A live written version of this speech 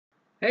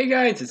Hey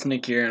guys, it's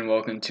Nick here and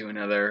welcome to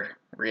another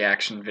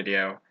reaction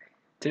video.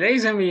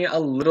 Today's going to be a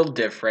little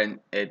different.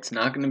 It's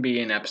not going to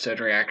be an episode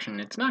reaction.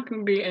 It's not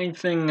going to be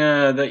anything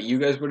that you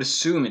guys would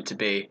assume it to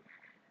be.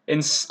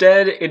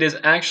 Instead, it is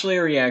actually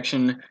a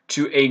reaction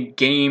to a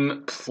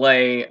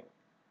gameplay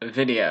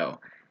video.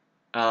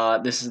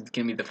 This is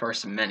going to be the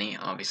first of many,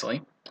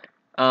 obviously.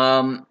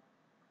 But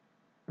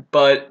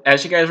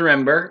as you guys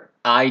remember,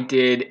 I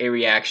did a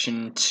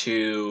reaction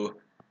to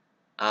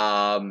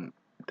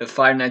the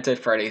Five Nights at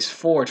Freddy's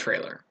 4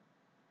 trailer.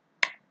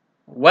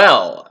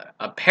 Well,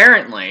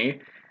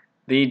 apparently,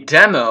 the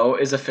demo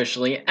is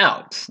officially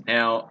out.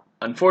 Now,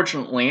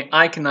 unfortunately,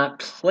 I cannot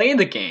play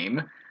the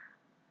game,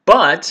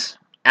 but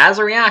as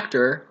a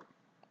reactor,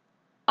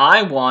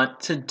 I want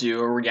to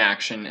do a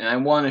reaction, and I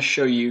want to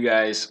show you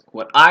guys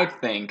what I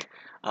think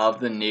of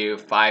the new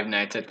Five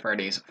Nights at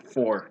Freddy's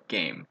 4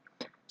 game.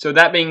 So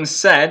that being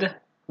said,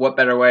 what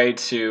better way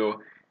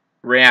to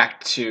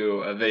react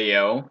to a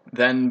video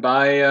than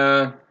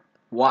by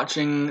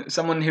watching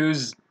someone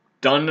who's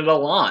done it a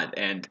lot.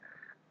 And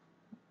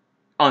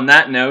on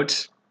that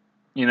note,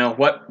 you know,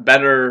 what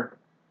better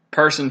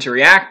person to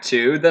react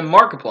to than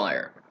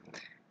Markiplier?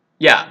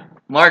 Yeah,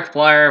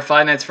 Markiplier,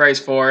 Five Nights at Freddy's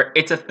 4,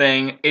 it's a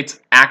thing. It's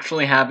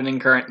actually happening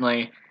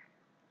currently.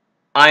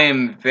 I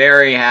am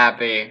very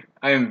happy.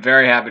 I am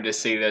very happy to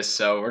see this,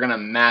 so we're going to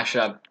mash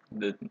up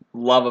the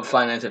love of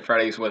Five Nights at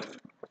Freddy's with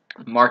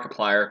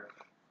Markiplier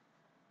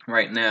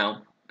right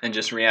now and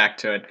just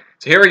react to it.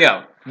 So here we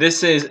go.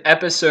 This is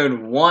episode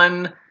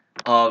 1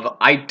 of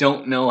I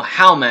don't know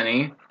how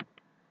many,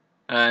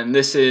 and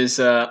this is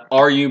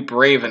Are You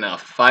Brave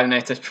Enough? Five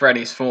Nights at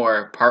Freddy's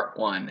 4 Part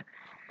 1.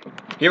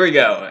 Here we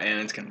go, and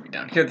it's gonna be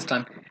down here this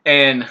time.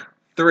 And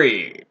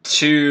 3,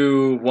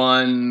 2,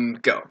 1,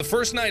 go. The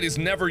first night is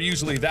never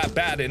usually that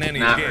bad in any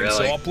Not game, really.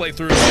 so I'll play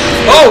through.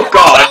 Oh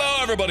God!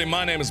 Hello everybody,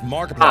 my name is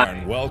Markiplier,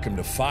 and welcome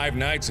to Five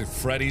Nights at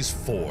Freddy's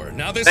 4.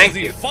 Now this is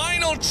the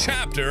final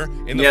chapter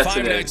in the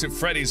Five Nights at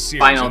Freddy's series.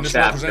 Final and this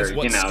chapter, represents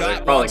what you know, Scott there's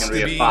probably wants gonna be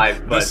to a be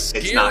 5, but the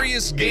it's not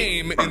scariest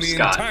game in the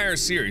Scott. entire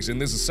series,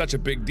 and this is such a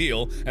big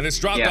deal, and it's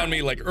dropped on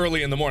me like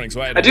early in the morning, so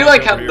I had to I do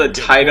like how the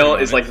title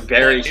is like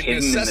very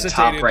hidden in the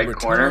top right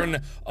corner.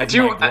 I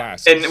do,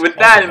 and with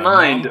that in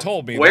mind,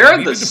 where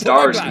are the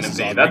stars going to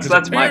be?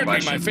 That's my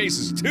question. My face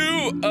is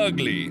too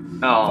ugly.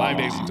 Oh, 5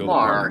 days until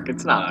Mark,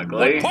 it's not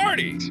ugly. what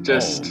party? It's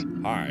just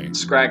hi.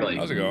 scraggly.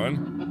 How's it going?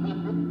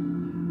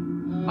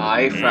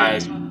 Hi,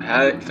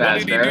 What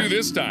did he do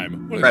this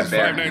time? What is this,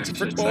 Five Nights at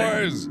Freddy's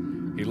boys?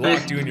 He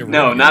locked you in your room.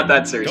 No, not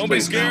that serious. Don't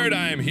please, be scared. no.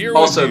 I am here.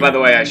 Also, with you. by the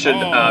way, I should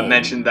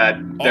mention that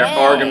there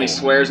are going to be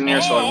swears in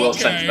here, so I will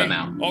censor them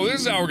out. Oh,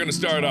 this is how we're going to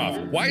start off.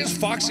 Why is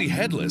Foxy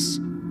headless?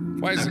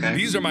 Why is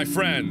these are my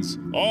friends?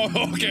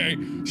 Oh, okay.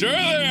 Sure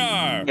they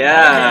are.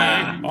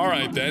 Yeah. Okay. All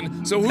right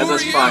then. So who are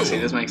That's you? Foxy.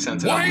 This makes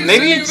sense. Maybe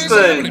Maybe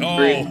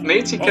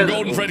it's because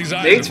Golden Freddy's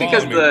eyes maybe it's are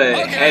because following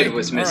the me. head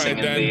was All missing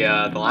right,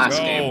 in the last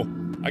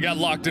game. I got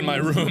locked in my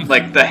room.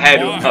 Like the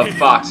head of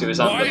Foxy was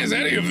on Why is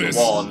any of this?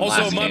 wall in the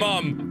Also, last my game.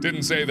 mom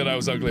didn't say that I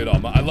was ugly at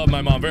all. I love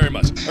my mom very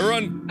much.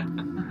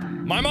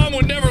 Everyone, my mom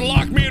would never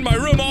lock me in my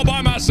room all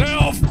by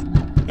myself.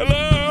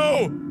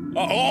 Hello?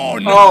 Oh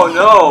no! Oh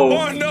no!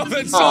 Oh no!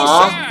 That's so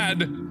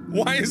sad.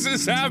 Why is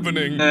this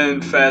happening?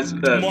 And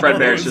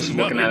Fredbear's just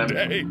looking at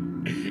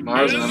him.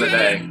 Tomorrow's another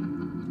day.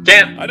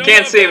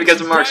 Can't see it because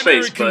of Mark's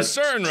face, but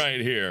concern right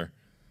here.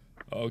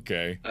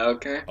 Okay.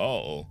 Okay.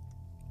 Uh-oh.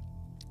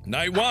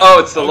 Night 1. Oh,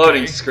 it's the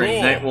loading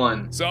screen. Cool. Night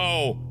 1.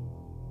 So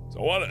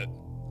what?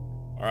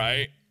 All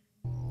right.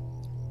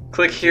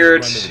 Click here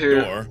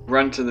to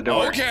run to the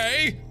door.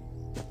 Okay.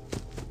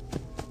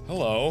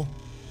 Hello.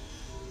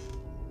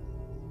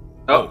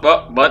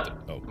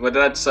 What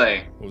did that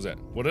say? What was that?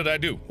 What did I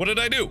do? What did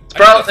I do? It's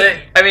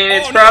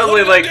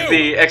probably like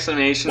the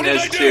explanation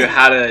as to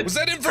how to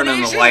turn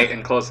on the light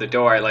and close the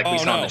door, like we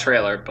saw in the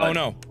trailer. But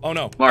oh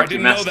no, Mark, you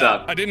messed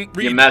up. I didn't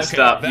read. You messed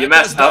up. You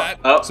messed up.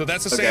 Oh, so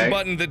that's the same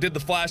button that did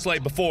the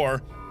flashlight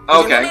before.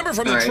 Okay. I remember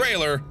from the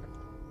trailer,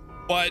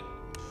 but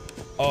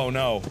oh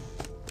no,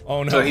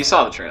 oh no. So he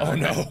saw the trailer. Oh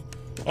no.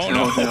 Oh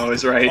no! No,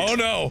 is right. Oh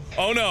no!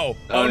 Oh no!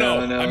 Oh no!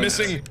 I'm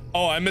missing.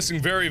 Oh, I'm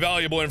missing very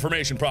valuable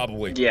information,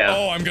 probably. Yeah.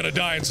 Oh, I'm gonna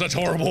die in such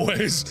horrible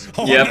ways.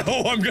 Oh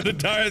no, I'm gonna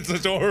die in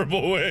such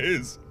horrible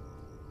ways.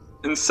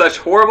 In such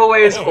horrible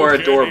ways or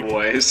adorable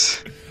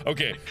ways.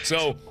 Okay,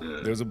 so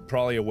there's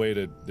probably a way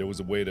to. There was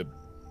a way to.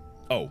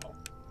 Oh.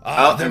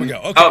 There we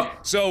go. Okay,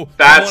 so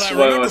that's what I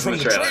remember was from in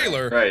the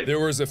trailer, right. there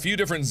was a few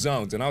different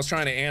zones, and I was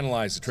trying to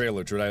analyze the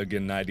trailer to try to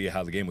get an idea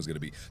how the game was going to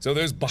be. So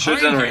there's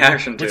behind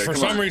you, which for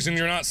some reason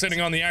you're not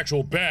sitting on the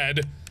actual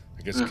bed.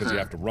 I guess because you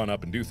have to run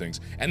up and do things.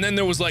 And then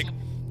there was like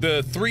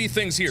the 3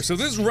 things here. So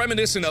this is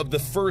reminiscent of the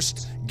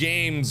first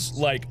game's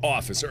like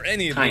office or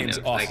any of the game's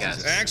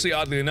offices. And actually,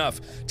 oddly enough,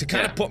 to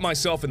kind of put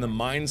myself in the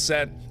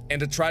mindset and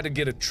to try to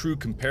get a true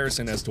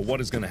comparison as to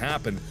what is going to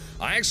happen,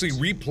 I actually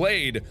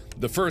replayed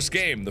the first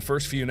game, the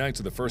first few nights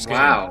of the first game.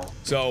 Wow.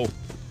 So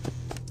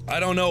I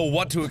don't know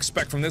what to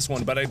expect from this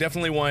one, but I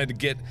definitely wanted to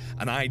get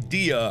an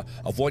idea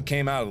of what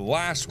came out of the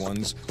last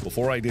ones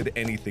before I did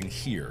anything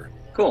here.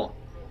 Cool.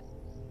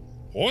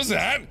 What was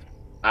that?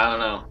 I don't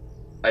know.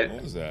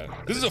 What was that?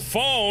 This is a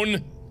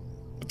phone.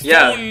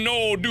 Yeah. Phone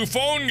no do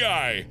phone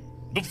guy.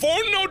 The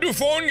phone no do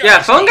phone guy.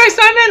 Yeah, phone guy's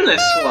not in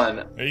this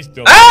one. He's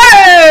still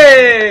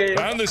Hey!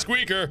 Found the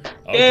squeaker.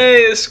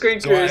 Okay. Yay, the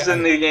squeaker's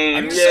in the game.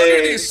 I'm just Yay.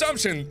 under the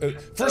assumption,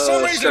 for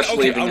some reason,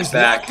 okay, I was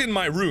locked in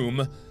my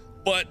room,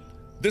 but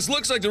this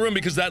looks like the room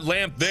because that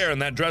lamp there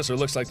and that dresser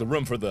looks like the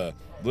room for the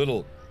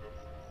little...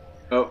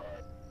 Oh.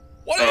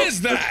 What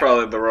is that? That's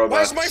probably the robot.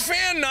 Why is my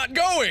fan not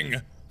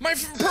going? My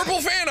purple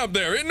fan up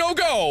there, it no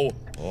go.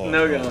 Oh,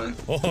 no going.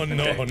 Oh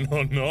no,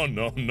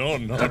 okay.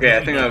 no. Okay,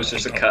 I think that was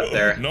just a cut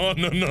there. No.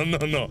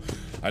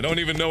 I don't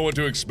even know what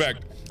to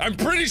expect. I'm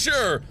pretty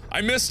sure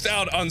I missed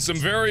out on some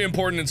very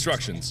important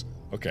instructions.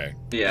 Okay.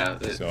 Yeah.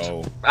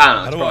 So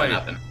I don't know. It's probably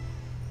nothing.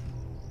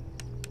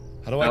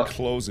 How do I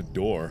close a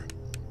door?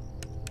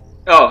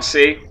 Oh,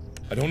 see?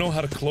 I don't know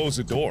how to close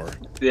a door.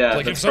 Yeah.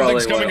 Like if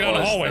something's coming down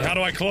the hallway, how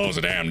do I close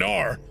a damn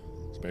door?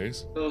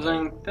 Space.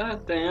 Closing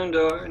that damn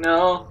door.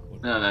 No.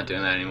 No, I'm not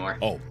doing that anymore.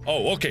 Oh,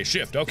 okay,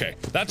 shift, okay.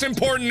 That's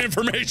important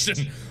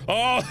information!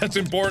 Oh, that's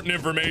important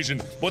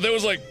information. Well, there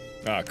was like,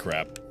 ah,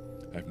 crap.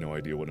 I have no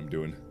idea what I'm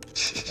doing.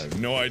 I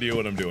have no idea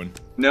what I'm doing.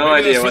 No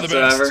idea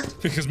whatsoever.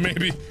 Because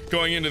maybe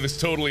going into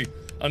this totally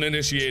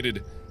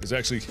uninitiated is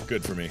actually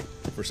good for me,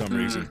 for some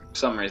reason.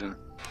 Some reason.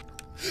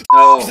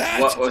 Oh,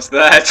 what was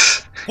that?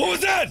 What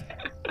was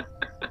that?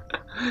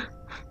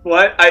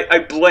 What? I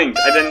blinked.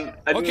 I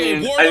didn't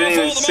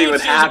even see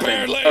what happened.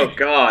 Apparently. Oh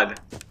god.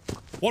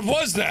 What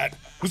was that?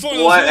 It was one of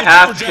those what little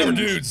happened? jibber jabber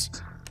dudes.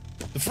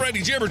 The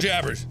Freddy jibber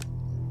jabbers.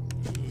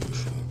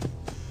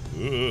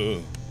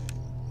 I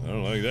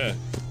don't like that.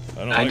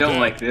 I don't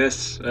like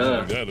this. I don't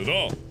like that at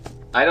all.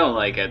 I don't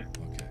like it.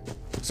 Okay.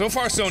 So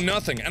far, so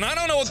nothing. And I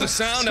don't know what the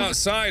sound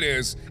outside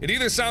is. It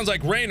either sounds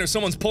like rain or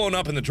someone's pulling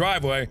up in the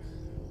driveway.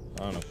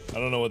 I don't know. I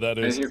don't know what that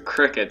is. I hear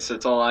crickets.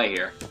 That's all I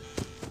hear.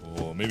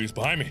 Oh, maybe it's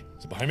behind me.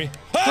 Is it behind me?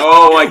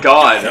 Oh my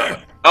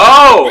god.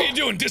 Oh! What are you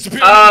doing?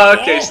 Disappearing?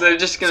 Okay, so they're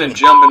just gonna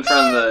jump in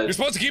front of the... You're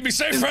supposed to keep me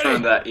safe, in Freddy! front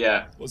of that,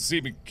 yeah. Let's see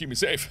me keep me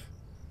safe.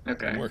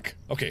 Okay. Work.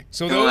 Okay,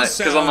 so those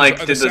sounds I'm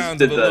like, are the sounds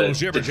of the little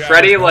jibber did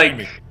Freddy, like...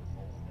 me.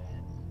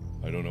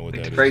 I don't know what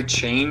that is. Did Freddy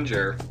change,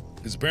 or...?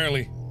 Because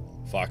apparently,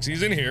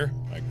 Foxy's in here.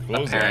 I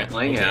close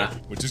apparently, that. Okay,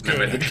 yeah. Which is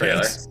good, the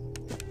trailer.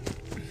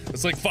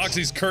 It's like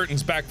Foxy's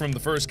curtains back from the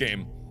first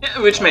game. Yeah,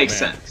 which makes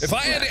sense. If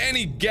I had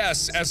any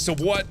guess as to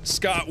what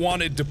Scott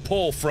wanted to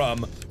pull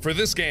from for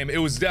this game, it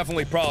was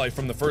definitely probably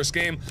from the first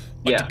game,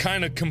 but to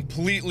kind of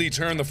completely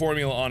turn the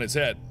formula on its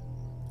head.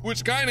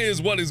 Which kind of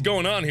is what is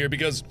going on here,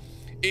 because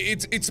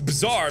it's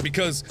bizarre,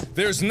 because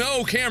there's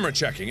no camera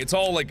checking. It's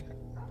all like...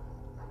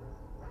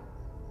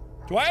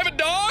 Do I have a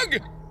dog?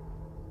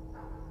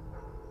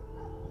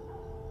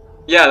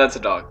 Yeah, that's a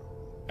dog.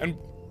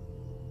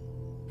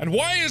 And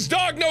why is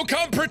dog no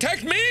come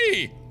protect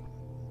me?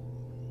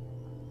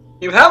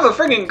 You have a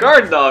freaking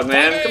guard dog,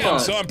 man. Come on.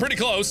 So I'm pretty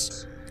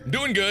close. I'm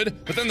doing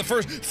good, but then the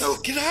first...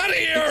 Get out of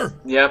here!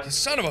 Yep. You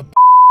son of a...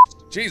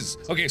 Jesus.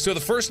 Okay, so the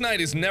first night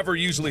is never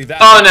usually that...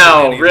 Oh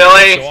no,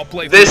 really? So I'll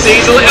play this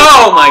easily?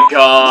 Oh my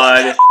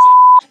god.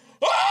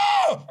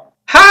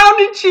 How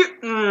did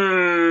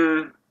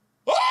you...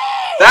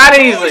 That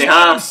easily,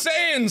 huh? I'm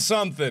saying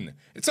something.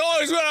 It's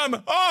always when I'm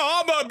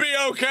gonna be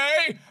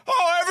okay.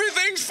 Oh,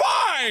 everything's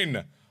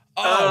fine.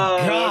 Oh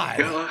god.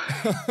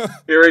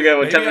 Here we go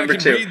with Maybe tip number 2.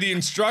 I can read the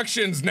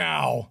instructions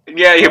now.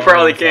 Yeah, you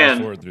probably can.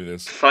 Forward through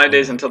this. 5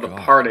 days until the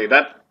party.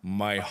 That...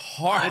 My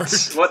heart.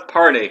 What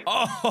party?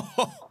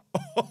 Oh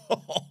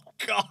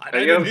god. Are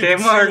you okay,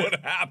 Mark? What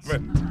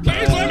happened?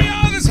 Please let me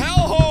out of this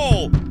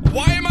hellhole.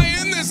 Why am I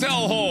in this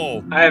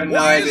hellhole? I have no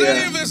idea. Why is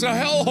any of this a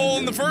hellhole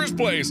in the first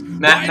place?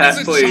 Matt, why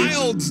does a please.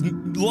 child's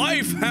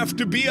life have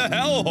to be a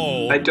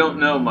hellhole? I don't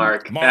know,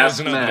 Mark.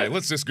 Ask Matt. Okay,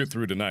 let's just go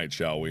through tonight,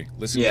 shall we?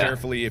 Listen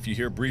carefully. If you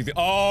hear breathing...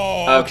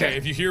 okay.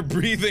 If you hear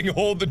breathing,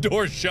 hold the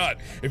door shut.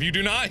 If you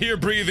do not hear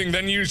breathing,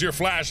 then use your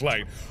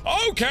flashlight.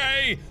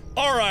 Okay!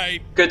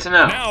 Alright. Good to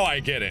know. Now I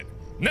get it.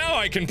 Now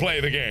I can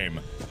play the game.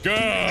 Good.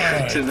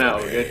 Good to know.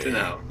 Good to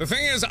know. The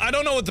thing is, I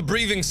don't know what the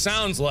breathing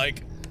sounds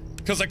like,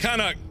 because I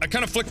kind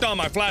of flicked on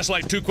my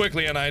flashlight too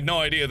quickly, and I had no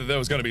idea that there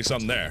was going to be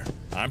something there.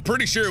 I'm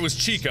pretty sure it was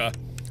Chica.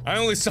 I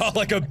only saw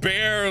like a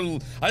bear.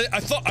 I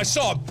thought I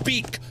saw a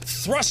beak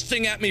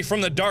thrusting at me from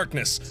the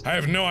darkness. I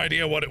have no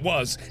idea what it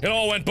was. It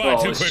all went by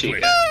too quickly.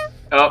 Chica.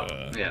 Oh,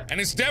 yeah.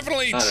 And it's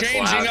definitely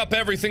changing up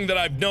everything that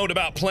I've known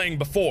about playing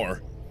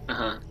before.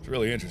 It's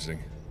really interesting.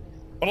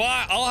 But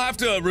I'll have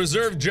to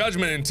reserve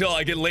judgment until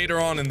I get later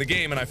on in the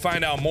game and I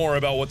find out more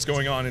about what's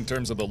going on in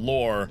terms of the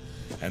lore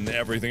and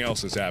everything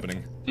else that's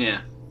happening.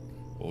 Yeah.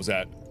 What was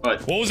that?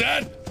 What? What was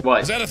that? What?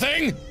 Was that a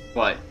thing?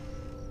 What?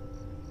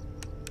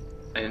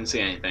 I didn't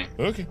see anything.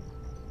 Okay.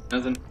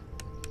 Nothing.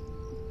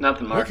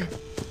 Nothing, Mark. Okay.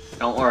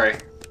 Don't worry.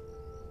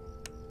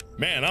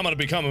 Man, I'm gonna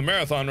become a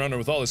marathon runner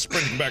with all this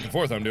sprinting back and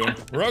forth I'm doing.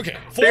 We're okay.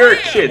 4 You're a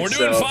a.m. kid, We're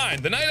doing so...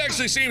 fine. The night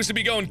actually seems to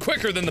be going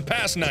quicker than the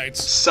past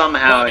nights.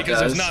 Somehow it because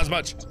does. there's not as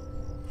much.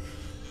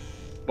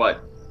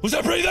 What? Was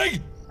that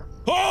breathing?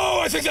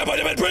 Oh, I think that might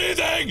have been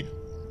breathing!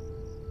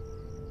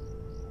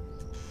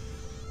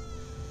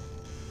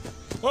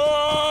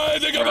 I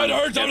think I might have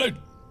heard something.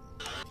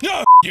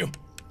 No, you.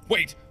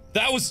 Wait,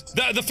 that was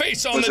the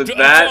face on the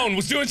phone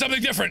was doing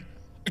something different.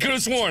 I could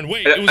have sworn.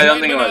 Wait, it was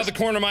not out of the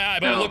corner of my eye,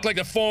 but it looked like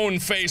the phone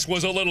face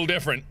was a little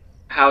different.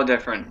 How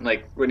different?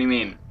 Like, what do you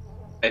mean?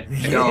 I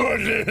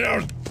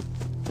don't.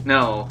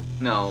 No.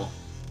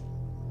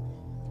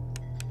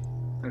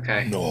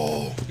 Okay.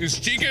 No. Is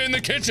Chica in the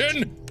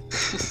kitchen?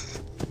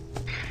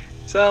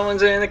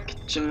 Someone's in the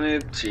kitchen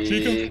with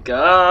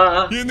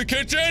Chica. You in the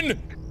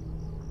kitchen?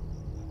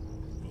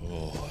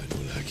 Oh, I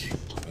don't like you.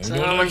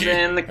 Someone's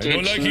in the kitchen.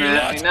 I don't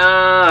like you.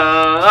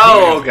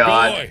 Oh,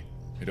 God. Boy.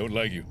 I don't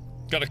like you.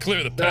 Gotta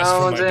clear the pest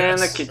from my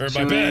desk. Or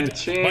my bed.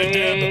 My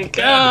deathbed.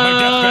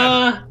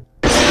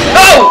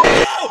 Oh!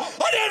 Oh!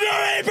 I didn't do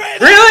anything!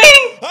 Really?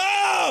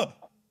 Oh!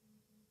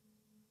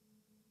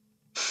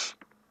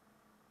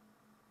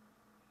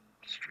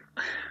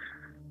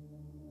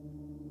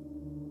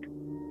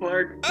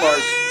 Mark.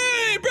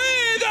 Hey,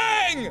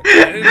 breathing!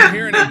 I didn't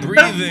hear any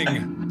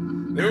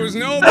breathing. There was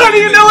no breathing. I don't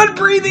even know what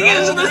breathing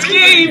is in this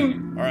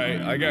game!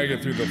 Alright, I gotta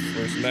get through the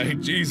first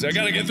night. Jeez, I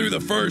gotta get through the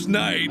first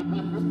night.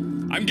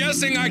 I'm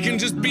guessing I can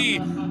just be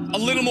a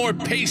little more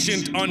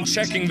patient on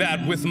checking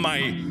that with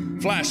my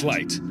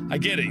flashlight. I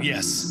get it,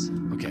 yes.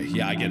 Okay,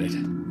 yeah, I get it.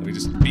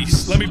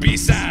 Let me be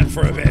sad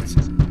for a bit.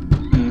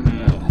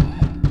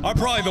 I'm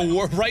probably the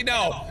worst. Right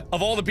now,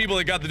 of all the people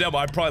that got the demo,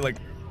 I'm probably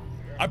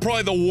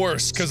the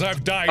worst, because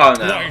I've died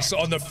twice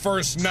on the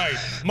first night.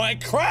 My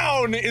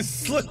crown is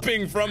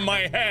slipping from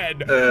my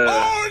head.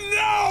 Oh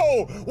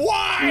no!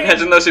 Why?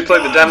 Imagine those who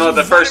played the demo of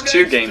the first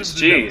 2 games.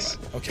 Jeez.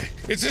 Okay.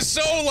 It's just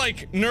so,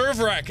 like,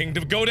 nerve-wracking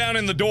to go down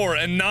in the door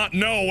and not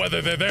know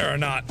whether they're there or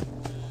not.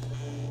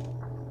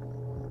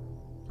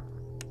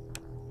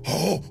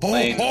 Oh,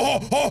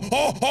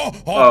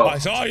 I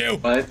saw you.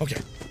 What? Okay.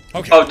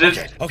 Oh, did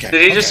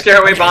he just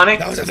scare away Bonnie?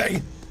 That was the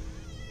thing.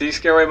 Did he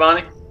scare away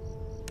Bonnie?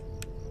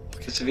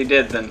 Because if he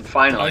did, then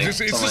finally, it's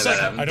just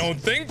like, I don't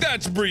think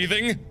that's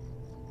breathing,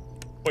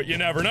 but you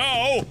never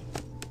know.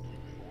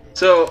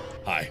 So,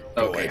 hi.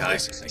 Okay, hi.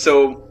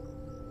 So,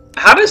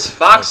 how does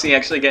Foxy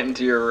actually get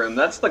into your room?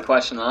 That's the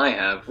question I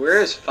have.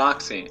 Where is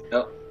Foxy?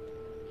 Oh.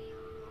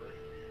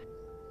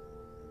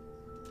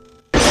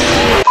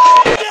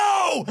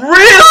 No!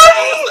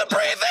 Really? The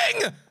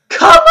breathing!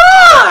 Come on!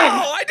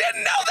 Oh, I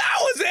didn't know that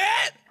was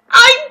it!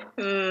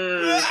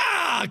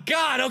 Ah,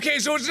 God, okay,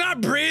 so it's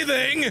not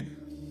breathing.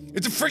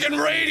 It's a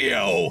freaking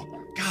radio!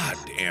 God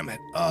damn it.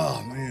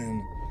 Oh,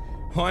 man.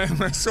 Why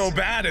am I so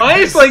bad at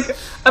this?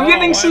 I'm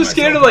getting so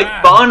scared of,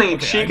 like, Bonnie.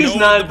 Chica's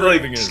not,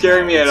 like,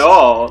 scaring me at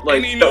all.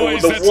 Like, the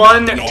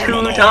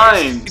 1-2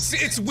 times.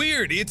 It's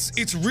weird.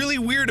 It's really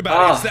weird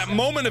about it. It's that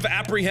moment of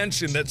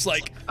apprehension that's,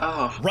 like,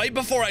 right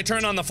before I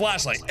turn on the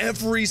flashlight.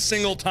 Every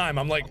single time,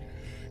 I'm like,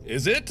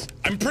 is it?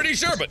 I'm pretty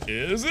sure, but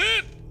is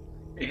it?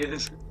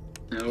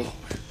 No. Oh,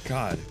 my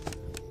God.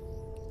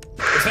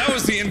 If that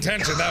was the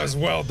intention, that was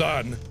well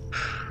done.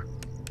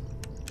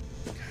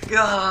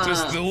 God.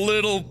 Just a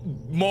little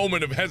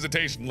moment of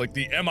hesitation, like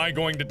the am I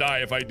going to die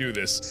if I do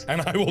this?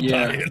 And I will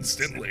die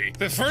instantly.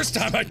 The first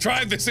time I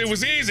tried this, it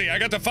was easy. I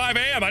got to 5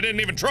 a.m. I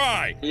didn't even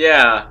try.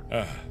 Yeah.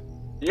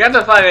 You got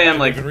to 5 a.m.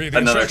 like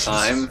another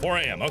time. 4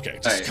 a.m. Okay,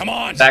 just come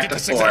on. Back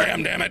just to get to 6 4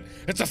 a.m. Damn it.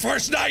 It's the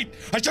first night.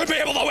 I should be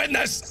able to win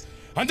this.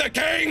 I'm the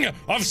king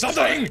of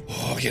something.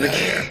 Oh, get out of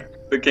here.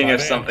 The king of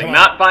something.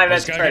 Not 5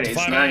 at Freddy's.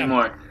 Not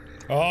anymore.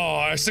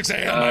 Oh, 6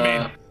 a.m. I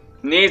mean.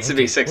 Needs to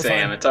be 6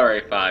 a.m. It's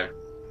already 5.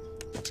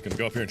 Just gonna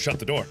go up here and shut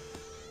the door.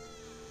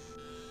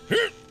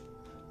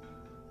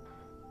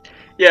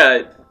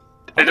 Yeah.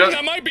 I think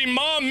that might be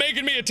Mom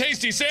making me a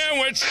tasty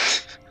sandwich.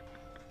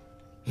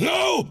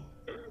 No.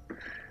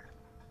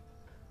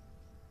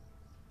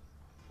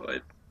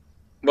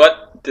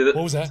 What? Did it?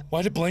 What was that?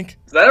 Why did it blink?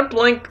 Is that a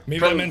blink?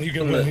 Maybe that meant he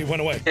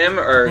went away. Him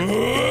or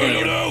I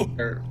don't know.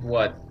 Or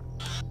what?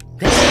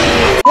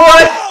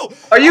 What?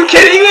 Are you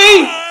kidding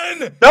me?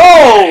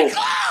 No! It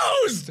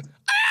closed!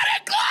 I had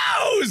it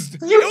closed!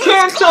 You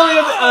can't tell me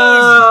that.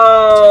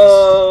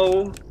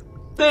 Oh.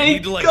 They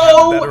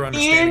go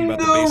in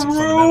the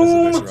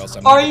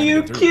room. Are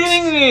you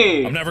kidding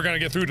me? I'm never gonna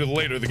get through to the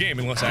later of the game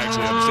unless I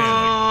actually understand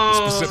like,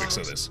 the specifics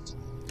of this.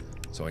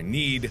 So I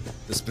need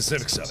the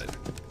specifics of it.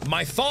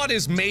 My thought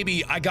is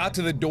maybe I got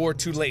to the door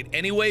too late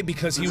anyway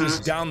because he was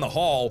down the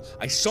hall.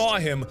 I saw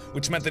him,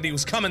 which meant that he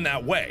was coming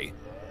that way.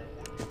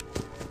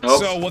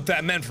 Nope. So what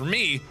that meant for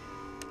me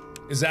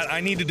is that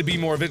I needed to be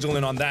more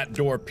vigilant on that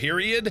door,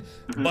 period.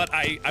 But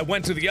I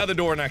went to the other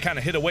door and I kind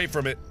of hid away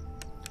from it.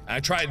 I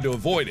tried to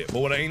avoid it, but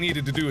what I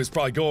needed to do is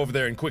probably go over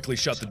there and quickly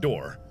shut the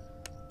door.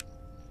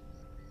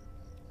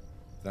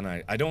 Then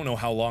I don't know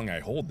how long I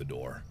hold the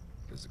door,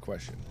 is the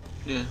question.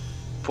 Yeah.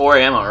 4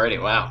 a.m. already,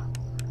 wow.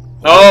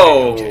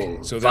 Oh! Okay.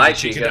 So there's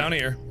Chica down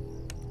here.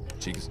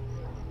 Chica's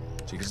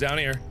down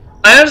here.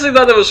 I honestly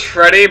thought that was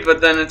Freddy,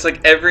 but then it's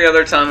like every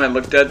other time I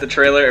looked at the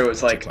trailer, it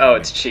was like, oh,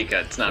 it's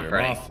Chica, it's not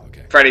Freddy.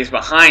 Okay. Freddy's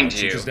behind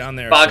you, Chica's down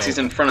there, Foxy's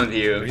in front of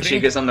you,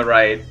 Chica's on the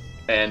right,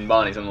 and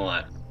Bonnie's on the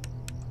left.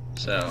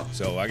 So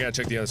I gotta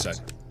check the other side.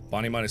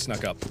 Bonnie might have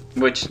snuck up.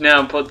 Which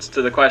now puts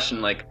to the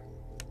question, like,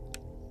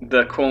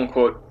 the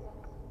quote-unquote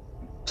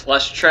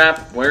plush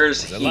trap.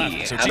 Where's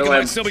he? So how Chica do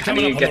might still be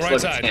coming up on the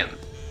right side. Him?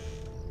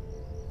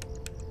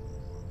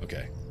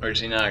 Okay. Or is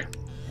he not?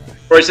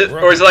 Or is it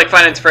like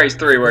Five Nights at Freddy's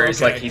 3 where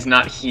it's like he's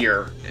not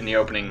here in the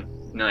opening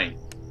night?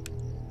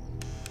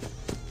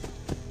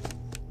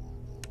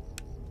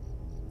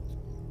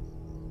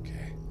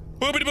 Okay.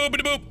 Boopity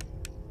boopity boop.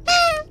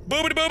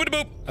 Boopity boopity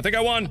boop. I think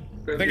I won.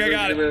 I think I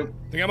got it. I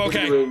think I'm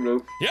okay.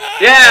 Yeah!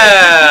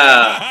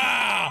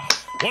 Yeah!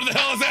 What the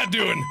hell is that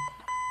doing?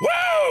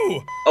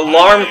 Woo!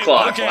 Alarm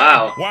clock. Okay.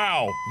 Wow.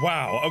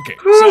 Wow. Okay.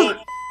 Whew. So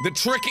the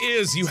trick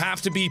is you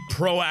have to be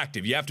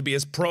proactive. You have to be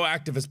as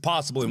proactive as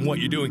possible in what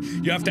you're doing.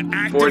 You have to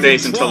actively 4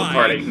 days until the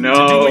party. No.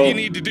 To do what you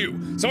need to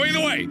do. So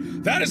either way,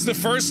 that is the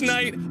first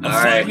night of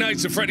Five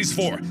Nights at Freddy's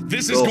 4.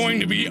 This is going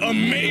to be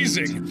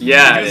amazing.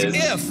 Yeah, it because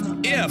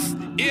is.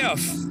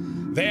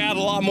 if they add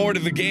a lot more to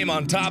the game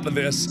on top of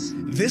this,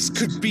 this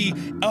could be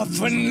a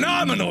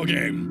phenomenal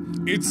game.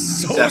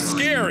 It's so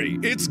scary.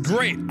 It's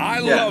great. I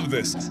love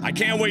this. I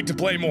can't wait to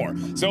play more.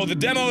 So the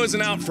demo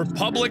isn't out for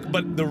public,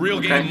 but the real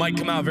game might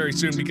come out very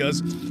soon because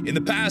in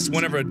the past,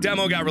 whenever a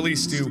demo got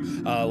released to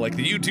like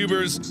the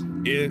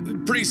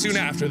YouTubers, pretty soon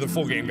after the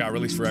full game got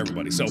released for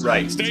everybody. So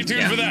stay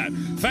tuned for that.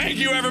 Thank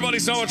you everybody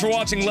so much for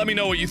watching. Let me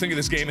know what you think of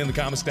this game in the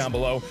comments down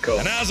below. Cool.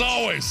 And as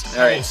always,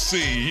 I will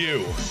see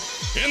you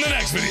in the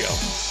next video.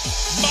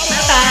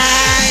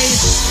 Bye-bye.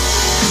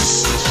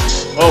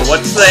 Oh,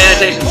 what's the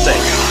annotation say?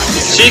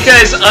 Chica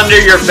is under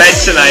your bed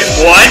tonight.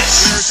 What?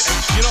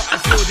 You know, I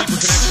feel a deeper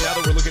connection now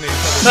that we're looking at each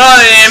other. Oh,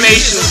 the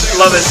animation.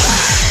 Love it.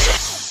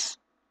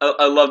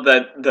 I love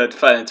that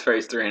Five Nights at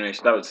Freddy's 3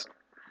 animation. That was...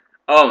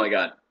 Oh my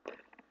god.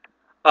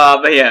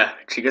 But yeah,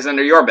 Chica's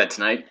under your bed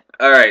tonight.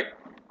 Alright.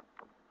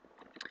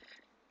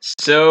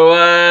 So,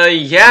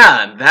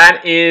 yeah,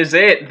 that is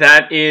it.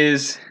 That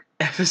is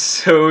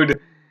episode...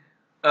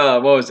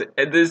 what was it?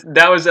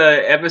 That was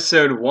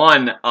episode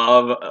 1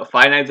 of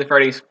Five Nights at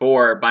Freddy's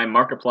 4 by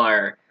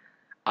Markiplier.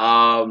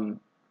 I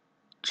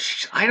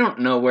don't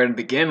know where to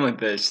begin with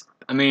this.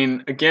 I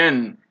mean,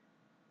 again,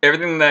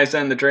 everything that I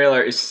said in the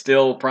trailer is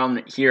still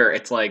prominent here.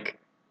 It's like,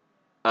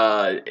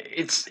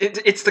 it's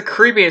the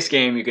creepiest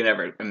game you could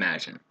ever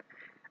imagine.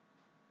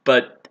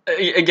 But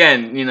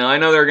again, you know, I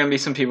know there are gonna be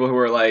some people who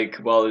are like,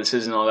 well, this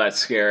isn't all that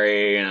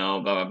scary, you know,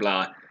 blah blah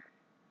blah.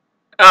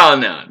 Oh,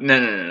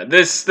 no.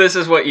 This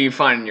is what you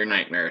find in your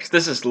nightmares.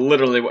 This is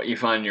literally what you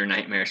find in your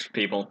nightmares,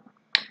 people.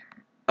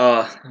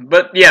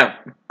 But yeah,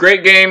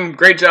 great game.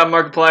 Great job,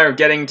 Markiplier, of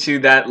getting to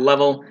that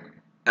level.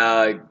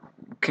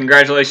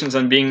 Congratulations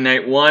on being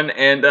Night 1,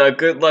 and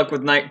good luck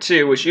with Night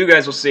 2, which you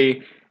guys will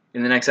see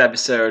in the next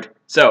episode.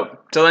 So,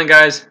 till then,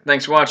 guys,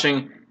 thanks for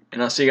watching,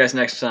 and I'll see you guys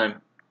next time.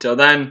 Till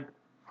then,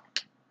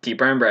 keep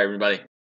burning bright, everybody.